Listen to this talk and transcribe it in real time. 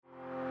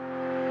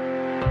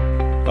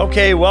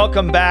Okay,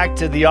 welcome back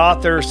to the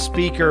Author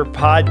Speaker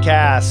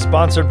Podcast,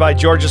 sponsored by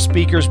Georgia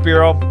Speakers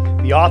Bureau,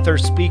 the Author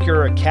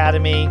Speaker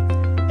Academy,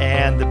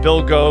 and the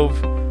Bill Gove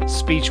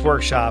Speech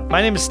Workshop.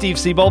 My name is Steve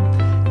Siebold,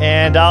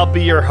 and I'll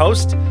be your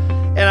host.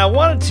 And I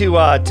wanted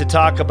to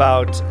talk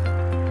about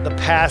the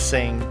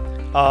passing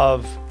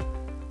of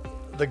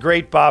the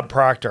great Bob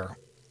Proctor.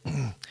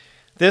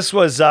 This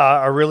was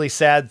a really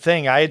sad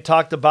thing. I had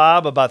talked to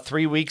Bob about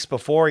 3 weeks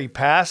before he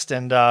passed,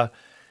 and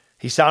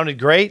he sounded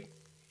great.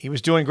 He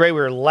was doing great.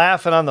 We were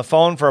laughing on the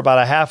phone for about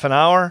a half an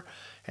hour,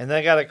 and then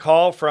I got a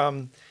call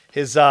from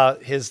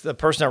the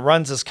person that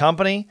runs his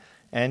company,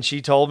 and she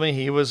told me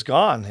he was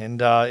gone,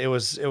 and it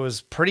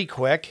was pretty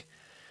quick,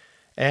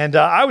 and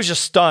I was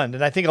just stunned,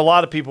 and I think a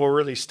lot of people were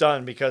really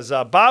stunned because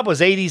Bob was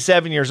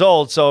 87 years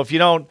old. So if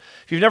you've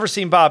never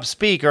seen Bob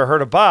speak or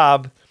heard of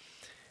Bob,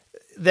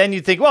 then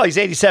you'd think, well, he's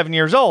 87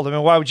 years old. I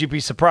mean, why would you be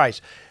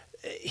surprised?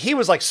 He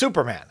was like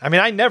Superman. I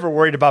mean, I never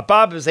worried about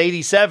Bob. He was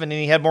 87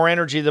 and he had more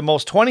energy than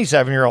most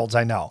 27-year-olds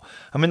I know.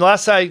 I mean,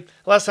 last time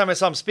I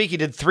saw him speak, he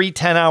did 3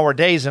 10-hour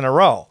days in a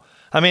row.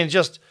 I mean,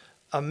 just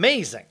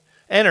amazing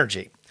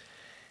energy.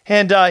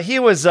 And he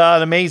was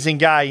an amazing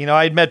guy. You know,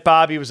 I had met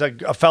Bob. He was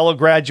a fellow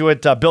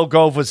graduate. Bill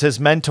Gove was his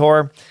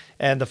mentor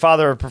and the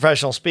father of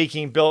professional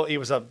speaking. Bob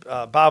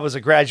was a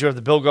graduate of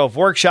the Bill Gove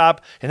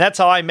Workshop, and that's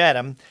how I met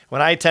him.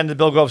 When I attended the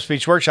Bill Gove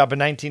Speech Workshop in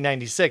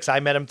 1996, I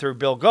met him through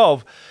Bill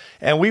Gove.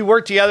 And we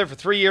worked together for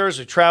 3 years.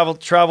 We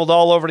traveled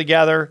all over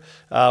together.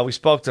 We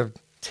spoke to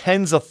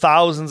tens of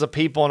thousands of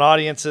people and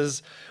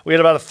audiences. We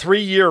had about a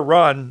 3-year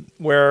run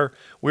where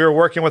we were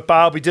working with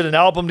Bob. We did an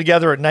album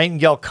together at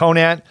Nightingale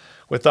Conant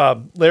with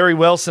Larry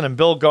Wilson and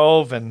Bill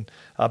Gove, and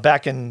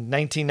back in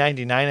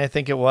 1999, I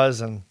think it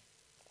was. And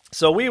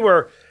so we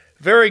were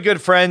very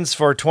good friends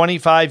for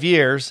 25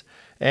 years.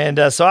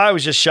 And so I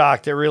was just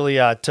shocked. It really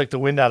took the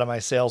wind out of my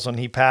sails when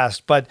he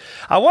passed. But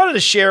I wanted to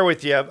share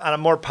with you on a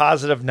more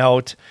positive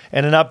note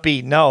and an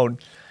upbeat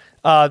note,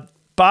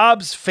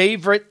 Bob's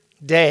favorite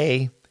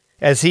day,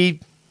 as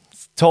he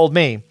told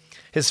me,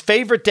 his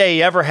favorite day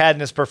he ever had in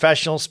his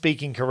professional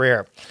speaking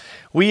career.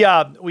 We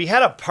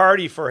had a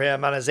party for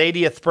him on his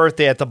 80th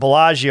birthday at the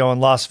Bellagio in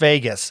Las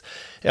Vegas.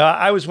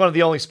 I was one of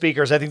the only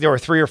speakers. I think there were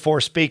 3 or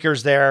 4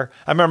 speakers there.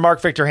 I remember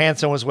Mark Victor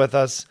Hansen was with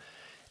us.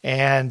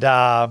 And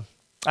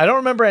I don't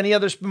remember any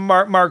others.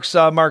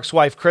 Mark's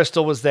wife,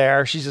 Crystal, was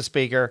there. She's a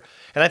speaker.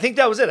 And I think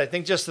that was it. I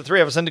think just the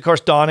 3 of us. And, of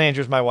course, Dawn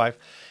Andrews, my wife.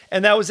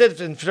 And that was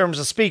it in terms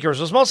of speakers.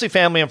 It was mostly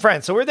family and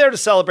friends. So we were there to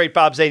celebrate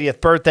Bob's 80th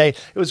birthday.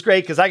 It was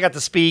great because I got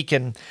to speak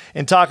and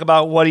talk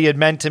about what he had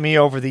meant to me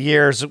over the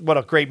years, what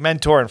a great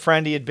mentor and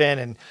friend he had been.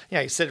 And,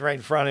 he's sitting right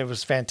in front. It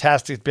was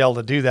fantastic to be able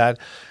to do that.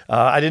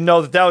 I didn't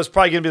know that was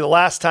probably going to be the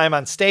last time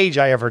on stage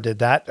I ever did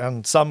that,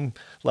 on some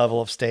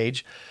level of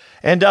stage.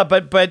 And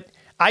but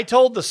I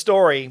told the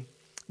story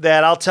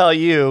that I'll tell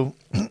you.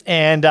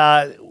 And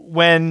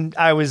when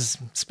I was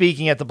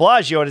speaking at the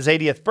Bellagio at his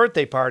 80th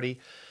birthday party,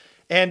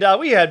 and there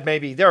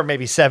were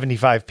maybe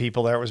 75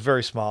 people there. It was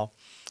very small.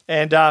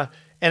 And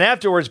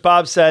afterwards,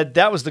 Bob said,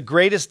 that was the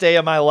greatest day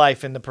of my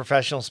life in the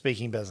professional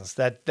speaking business,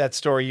 that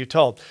story you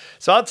told.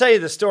 So I'll tell you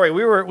the story. It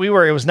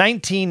was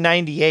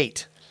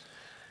 1998.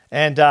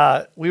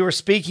 And we were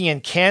speaking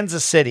in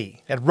Kansas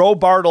City at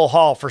Robartle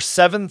Hall for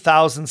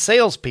 7,000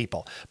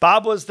 salespeople.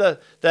 Bob was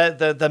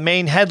the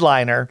main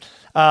headliner.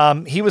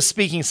 He was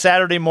speaking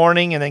Saturday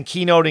morning and then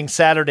keynoting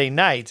Saturday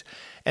night.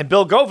 And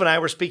Bill Gove and I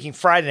were speaking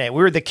Friday night.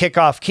 We were the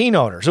kickoff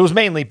keynoters. It was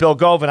mainly Bill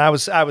Gove, and I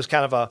was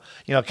kind of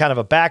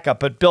a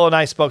backup. But Bill and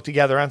I spoke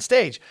together on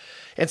stage.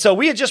 And so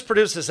we had just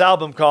produced this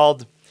album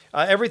called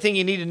Everything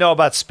You Need to Know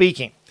About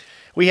Speaking.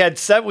 We had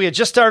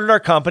just started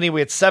our company.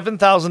 We had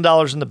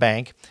 $7,000 in the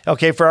bank,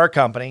 for our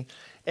company.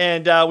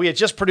 And we had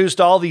just produced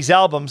all these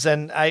albums.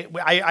 And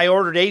I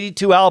ordered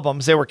 82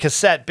 albums. They were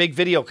big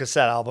video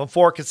cassette album,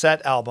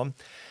 4-cassette album.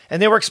 And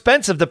they were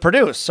expensive to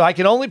produce. So I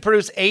could only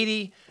produce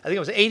 82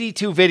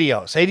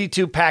 videos,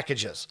 82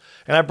 packages.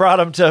 And I brought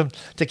them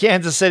to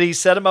Kansas City,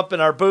 set them up in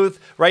our booth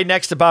right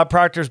next to Bob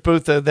Proctor's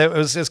booth.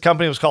 His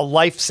company was called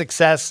Life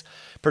Success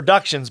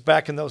Productions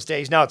back in those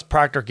days. Now it's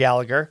Proctor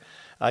Gallagher.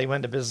 He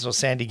went into business with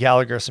Sandy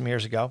Gallagher some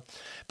years ago.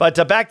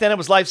 But back then it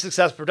was Life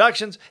Success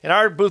Productions, and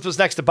our booth was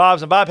next to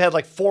Bob's, and Bob had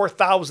like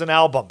 4,000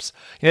 albums.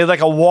 He had like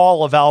a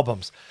wall of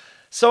albums.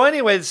 So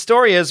anyway, the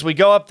story is we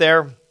go up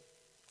there.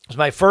 It was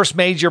my first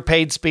major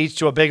paid speech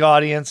to a big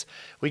audience.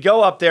 We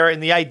go up there,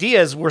 and the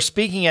idea is we're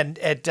speaking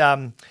at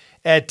about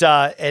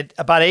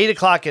 8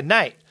 o'clock at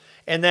night.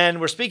 And then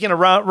we're speaking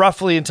around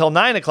roughly until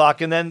 9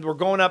 o'clock, and then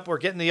we're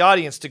getting the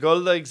audience to go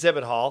to the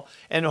exhibit hall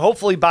and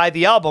hopefully buy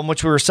the album,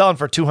 which we were selling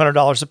for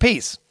 $200 a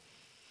piece.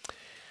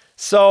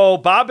 So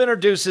Bob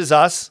introduces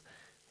us.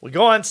 We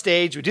go on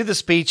stage, we do the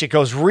speech, it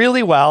goes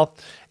really well,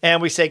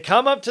 and we say,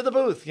 come up to the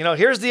booth,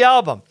 here's the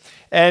album.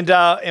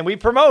 And we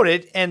promote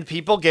it, and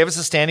people gave us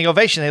a standing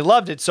ovation. They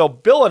loved it. So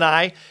Bill and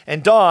I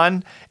and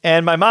Dawn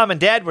and my mom and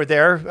dad were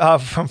there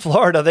from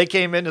Florida. They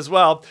came in as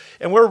well.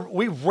 And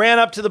we ran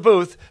up to the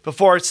booth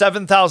before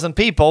 7,000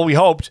 people, we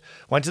hoped,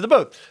 went to the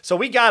booth. So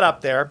we got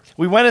up there.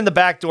 We went in the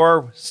back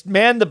door,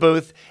 manned the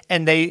booth,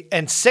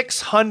 and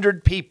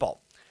 600 people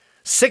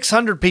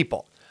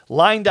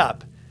lined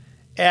up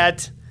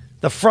at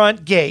the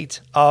front gate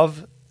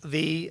of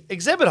the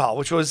exhibit hall,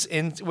 which is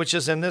in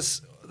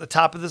the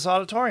top of this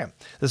auditorium,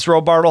 this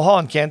Robartle Hall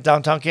in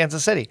downtown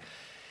Kansas City.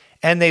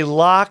 And they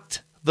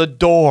locked the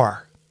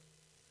door.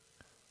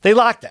 They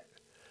locked it.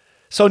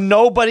 So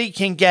nobody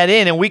can get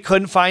in, and we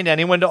couldn't find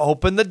anyone to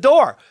open the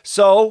door.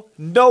 So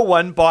no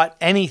one bought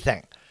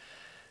anything.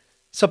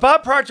 So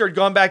Bob Proctor had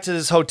gone back to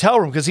his hotel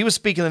room because he was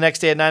speaking the next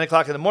day at 9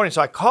 o'clock in the morning.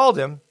 So I called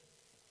him,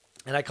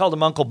 and I called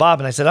him Uncle Bob,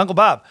 and I said, Uncle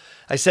Bob,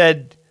 I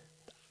said,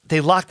 they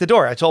locked the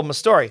door. I told him a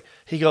story.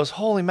 He goes,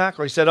 holy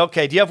mackerel. He said,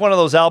 okay, do you have one of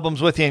those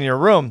albums with you in your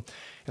room?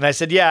 And I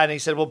said, yeah. And he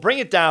said, well, bring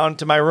it down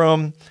to my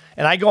room.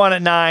 And I go on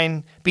at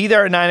 9, be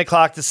there at 9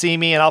 o'clock to see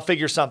me, and I'll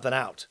figure something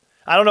out.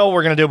 I don't know what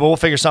we're going to do, but we'll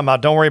figure something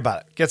out. Don't worry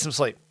about it. Get some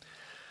sleep.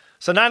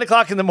 So 9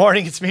 o'clock in the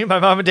morning, it's me, my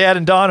mom and dad,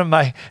 and Dawn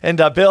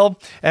and Bill.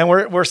 And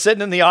we're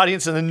sitting in the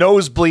audience in the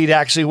nosebleed,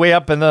 actually, way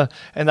up in the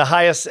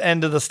highest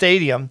end of the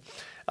stadium,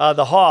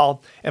 the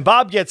hall. And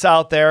Bob gets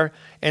out there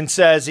and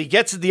says he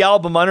gets the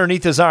album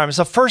underneath his arm. It's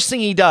the first thing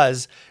he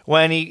does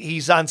when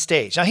he's on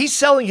stage. Now, he's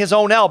selling his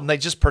own album they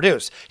just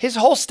produced. His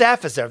whole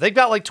staff is there. They've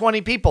got like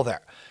 20 people there.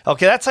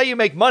 Okay, that's how you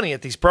make money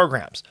at these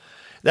programs.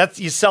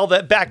 You sell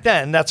that. Back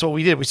then, that's what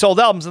we did. We sold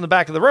albums in the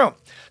back of the room.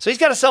 So he's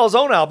got to sell his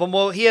own album.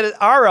 Well, he had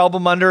our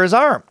album under his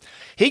arm.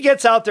 He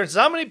gets out there and says,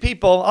 how many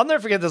people, I'll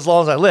never forget this as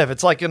long as I live.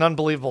 It's like an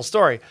unbelievable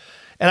story.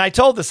 And I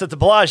told this at the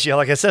Bellagio,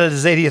 like I said, at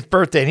his 80th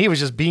birthday, and he was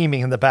just beaming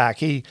in the back.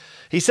 He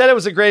said it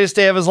was the greatest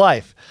day of his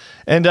life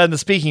and in the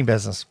speaking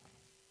business.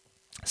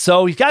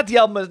 So he's got the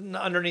album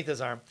underneath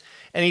his arm,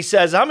 and he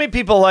says, how many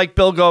people like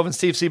Bill Gove and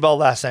Steve Siebold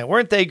last night?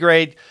 Weren't they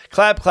great?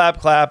 Clap, clap,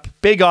 clap.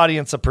 Big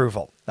audience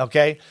approval,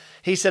 okay?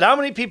 He said, how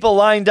many people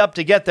lined up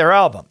to get their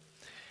album?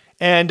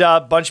 And a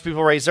bunch of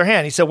people raised their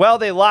hand. He said, well,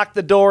 they locked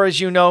the door, as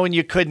you know, and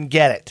you couldn't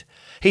get it.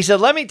 He said,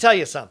 let me tell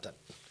you something.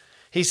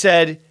 He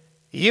said,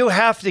 you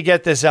have to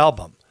get this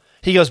album.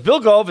 He goes, Bill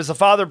Gove is the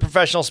father of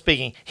professional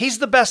speaking. He's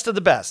the best of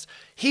the best.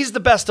 He's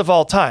the best of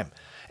all time.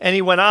 And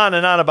he went on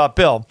and on about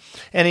Bill.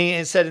 And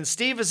he said, and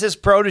Steve is his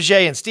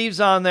protege, and Steve's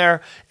on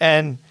there,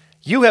 and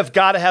you have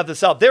got to have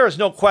this album. There is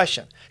no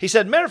question. He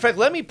said, matter of fact,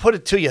 let me put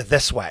it to you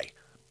this way.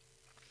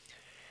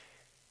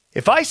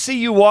 If I see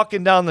you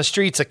walking down the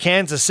streets of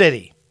Kansas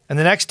City in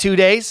the next 2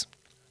 days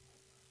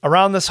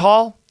around this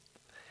hall,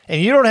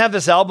 and you don't have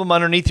this album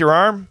underneath your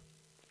arm,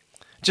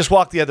 just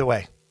walk the other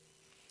way.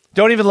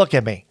 Don't even look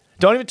at me.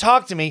 Don't even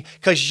talk to me,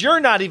 because you're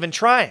not even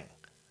trying.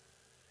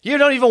 You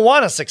don't even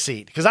want to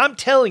succeed, because I'm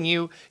telling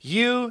you,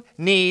 you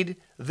need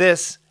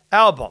this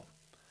album.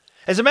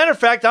 As a matter of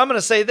fact, I'm going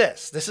to say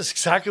this. This is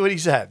exactly what he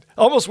said,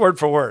 almost word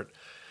for word.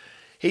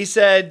 He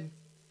said,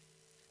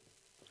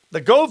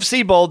 the Gove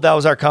Siebold, that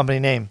was our company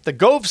name, the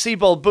Gove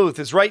Siebold booth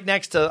is right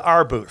next to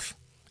our booth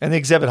in the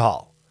exhibit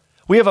hall.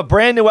 We have a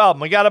brand new album.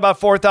 We got about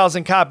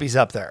 4,000 copies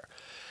up there.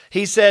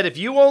 He said, if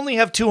you only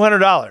have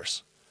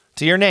 $200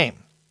 to your name,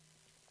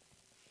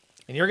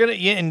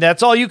 and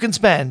that's all you can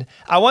spend,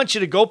 I want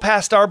you to go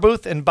past our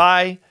booth and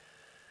buy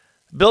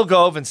Bill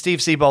Gove and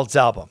Steve Siebold's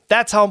album.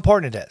 That's how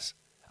important it is.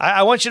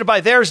 I want you to buy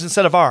theirs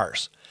instead of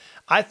ours.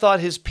 I thought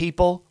his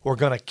people were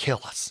going to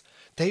kill us.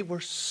 They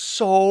were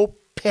so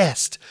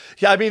pissed.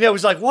 Yeah, I mean, it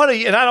was like,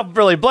 and I don't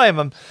really blame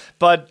him,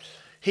 but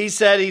he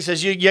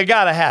says, you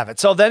got to have it.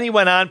 So then he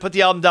went on, put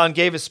the album down,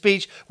 gave a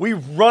speech. We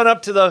run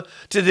up to the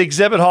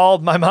exhibit hall,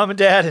 my mom and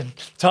dad and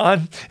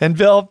Don and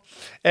Bill,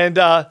 and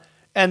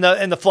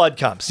the flood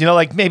comes.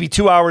 Like maybe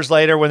 2 hours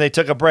later when they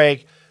took a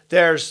break,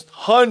 there's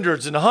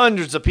hundreds and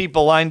hundreds of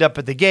people lined up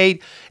at the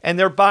gate, and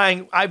they're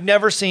buying. I've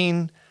never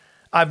seen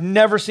a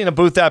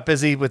booth that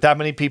busy with that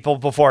many people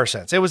before or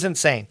since. It was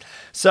insane.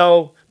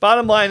 So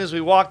bottom line is we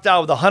walked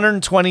out with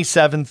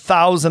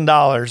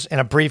 $127,000 in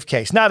a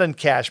briefcase, not in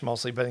cash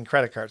mostly, but in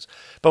credit cards.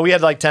 But we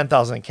had like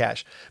 $10,000 in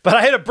cash. But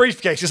I had a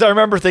briefcase because I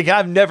remember thinking,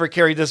 I've never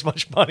carried this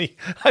much money.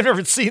 I've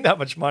never seen that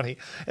much money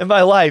in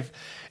my life.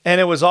 And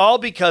it was all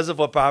because of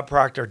what Bob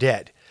Proctor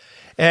did.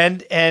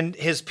 And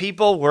his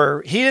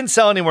people he didn't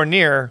sell anywhere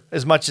near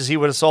as much as he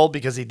would have sold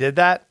because he did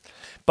that.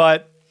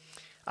 But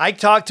I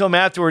talked to him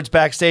afterwards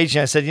backstage,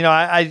 and I said,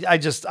 I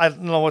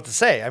don't know what to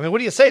say. I mean, what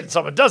do you say when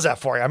someone does that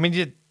for you? I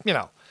mean,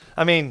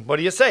 what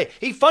do you say?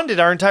 He funded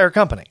our entire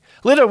company.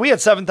 Literally, we had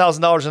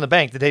 $7,000 in the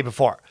bank the day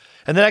before.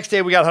 And the next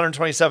day we got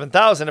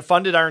 $127,000. It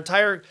funded our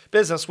entire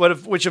business,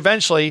 which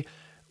eventually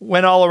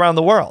went all around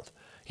the world,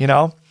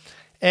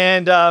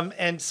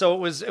 And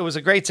so it was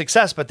a great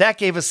success, but that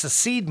gave us the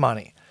seed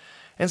money.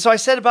 And so I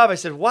said to Bob,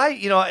 why,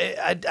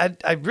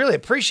 I really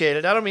appreciate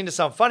it. I don't mean to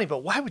sound funny,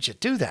 but why would you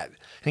do that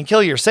and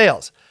kill your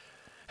sales?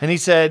 And he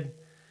said,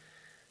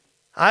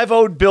 I've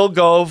owed Bill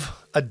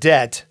Gove a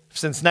debt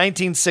since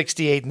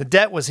 1968, and the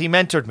debt was he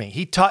mentored me.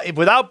 He taught.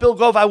 Without Bill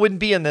Gove, I wouldn't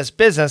be in this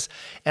business,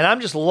 and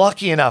I'm just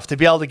lucky enough to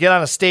be able to get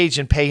on a stage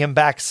and pay him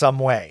back some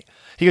way.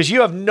 He goes,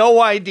 you have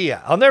no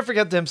idea. I'll never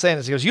forget him saying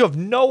this. He goes, you have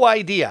no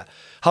idea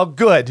how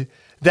good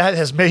that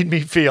has made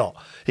me feel.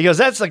 He goes,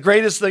 that's the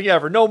greatest thing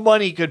ever. No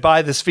money could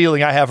buy this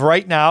feeling I have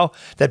right now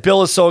that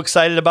Bill is so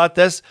excited about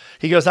this.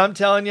 He goes, I'm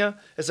telling you,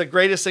 it's the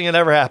greatest thing that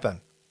ever happened.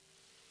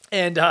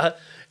 And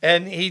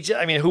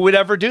who would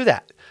ever do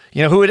that?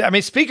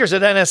 Speakers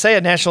at NSA,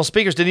 at National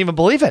Speakers, didn't even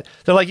believe it.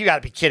 They're like, you got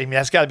to be kidding me.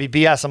 That's got to be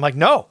BS. I'm like,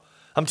 no,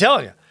 I'm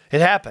telling you, it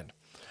happened.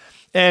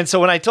 And so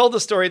when I told the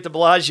story at the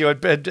Bellagio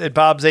at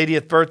Bob's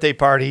 80th birthday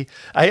party,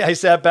 I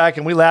sat back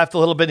and we laughed a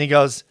little bit, and he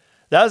goes,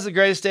 that was the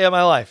greatest day of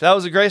my life. That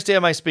was the greatest day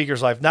of my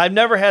speaker's life. Now, I've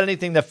never had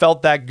anything that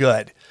felt that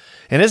good.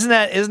 And isn't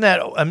that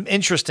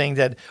interesting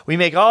that we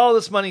make all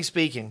this money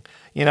speaking,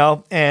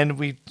 and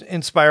we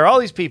inspire all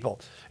these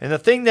people. And the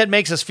thing that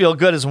makes us feel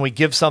good is when we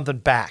give something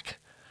back.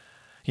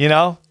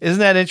 Isn't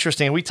that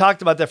interesting? We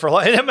talked about that for a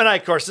long time. And him and I,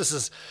 of course, this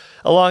is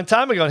a long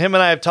time ago. And him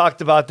and I have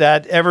talked about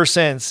that ever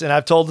since. And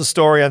I've told the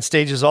story on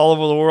stages all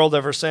over the world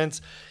ever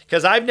since.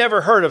 Because I've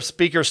never heard of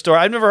speaker story.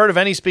 I've never heard of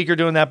any speaker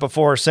doing that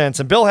before or since.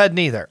 And Bill had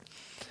neither.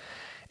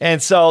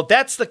 And so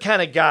that's the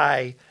kind of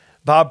guy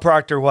Bob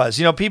Proctor was.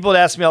 People would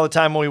ask me all the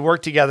time when we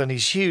work together in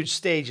these huge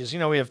stages.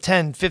 We have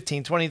 10,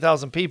 15,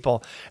 20,000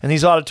 people in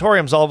these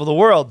auditoriums all over the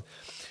world.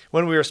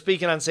 When we were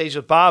speaking on stage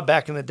with Bob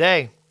back in the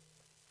day,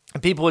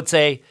 and people would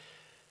say,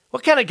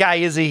 what kind of guy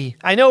is he?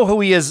 I know who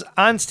he is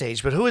on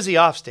stage, but who is he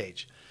off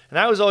stage? And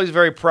I was always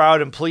very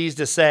proud and pleased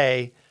to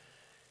say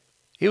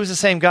he was the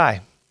same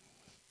guy.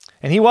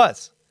 And he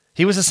was.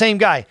 He was the same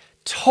guy.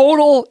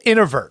 Total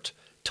introvert.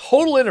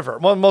 One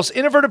of the most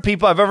introverted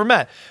people I've ever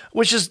met,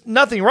 which is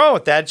nothing wrong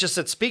with that. Just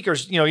that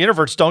speakers,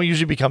 introverts don't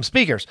usually become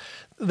speakers.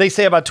 They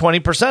say about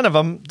 20% of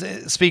them,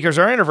 speakers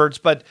are introverts,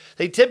 but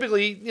they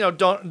typically,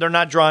 they're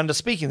not drawn to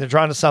speaking. They're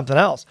drawn to something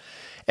else.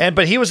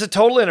 But he was a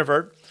total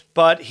introvert,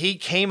 but he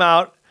came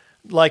out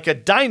like a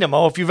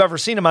dynamo. If you've ever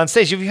seen him on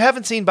stage, if you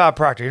haven't seen Bob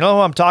Proctor, you know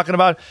who I'm talking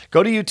about?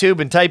 Go to YouTube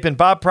and type in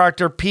Bob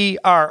Proctor,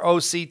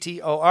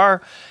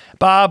 Proctor,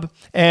 Bob,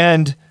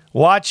 and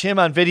watch him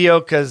on video,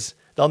 because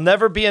there'll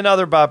never be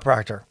another Bob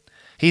Proctor.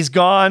 He's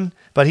gone,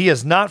 but he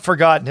is not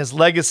forgotten. His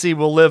legacy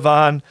will live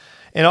on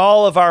in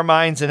all of our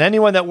minds. And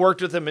anyone that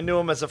worked with him and knew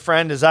him as a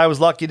friend, as I was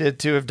lucky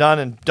to have done,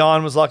 and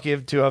Don was lucky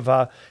to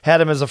have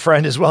had him as a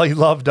friend as well. He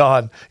loved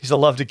Don. He used to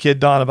love to kid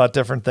Don about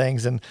different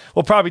things. And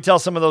we'll probably tell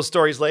some of those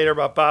stories later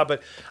about Bob.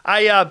 But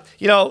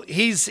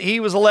he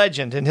was a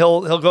legend, and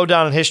he'll go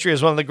down in history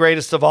as one of the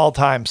greatest of all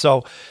time.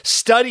 So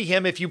study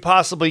him if you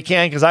possibly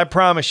can, because I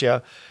promise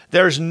you,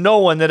 there's no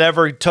one that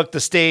ever took the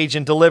stage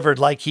and delivered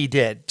like he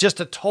did. Just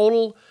a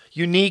totally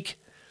unique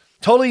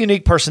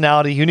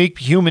personality, unique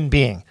human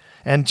being,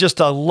 and just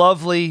a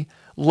lovely,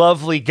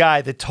 lovely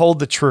guy that told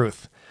the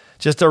truth.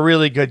 Just a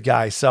really good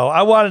guy. So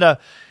I wanted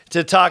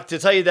to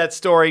tell you that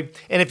story.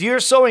 And if you're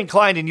so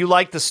inclined and you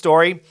like the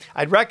story,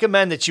 I'd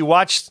recommend that you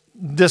watch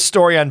this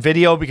story on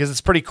video, because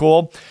it's pretty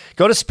cool.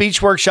 Go to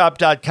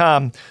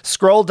speechworkshop.com,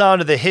 scroll down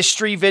to the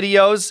history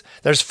videos.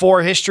 There's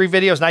 4 history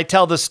videos, and I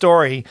tell this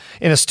story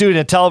in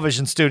a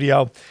television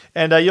studio,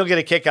 and you'll get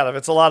a kick out of it.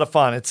 It's a lot of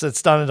fun. It's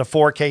done in a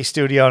 4K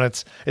studio,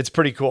 and it's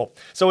pretty cool.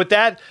 So with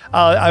that,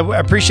 I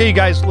appreciate you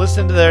guys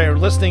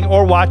listening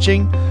or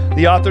watching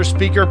the Author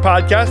Speaker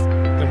podcast,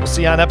 and we'll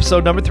see you on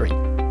episode number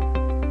 3.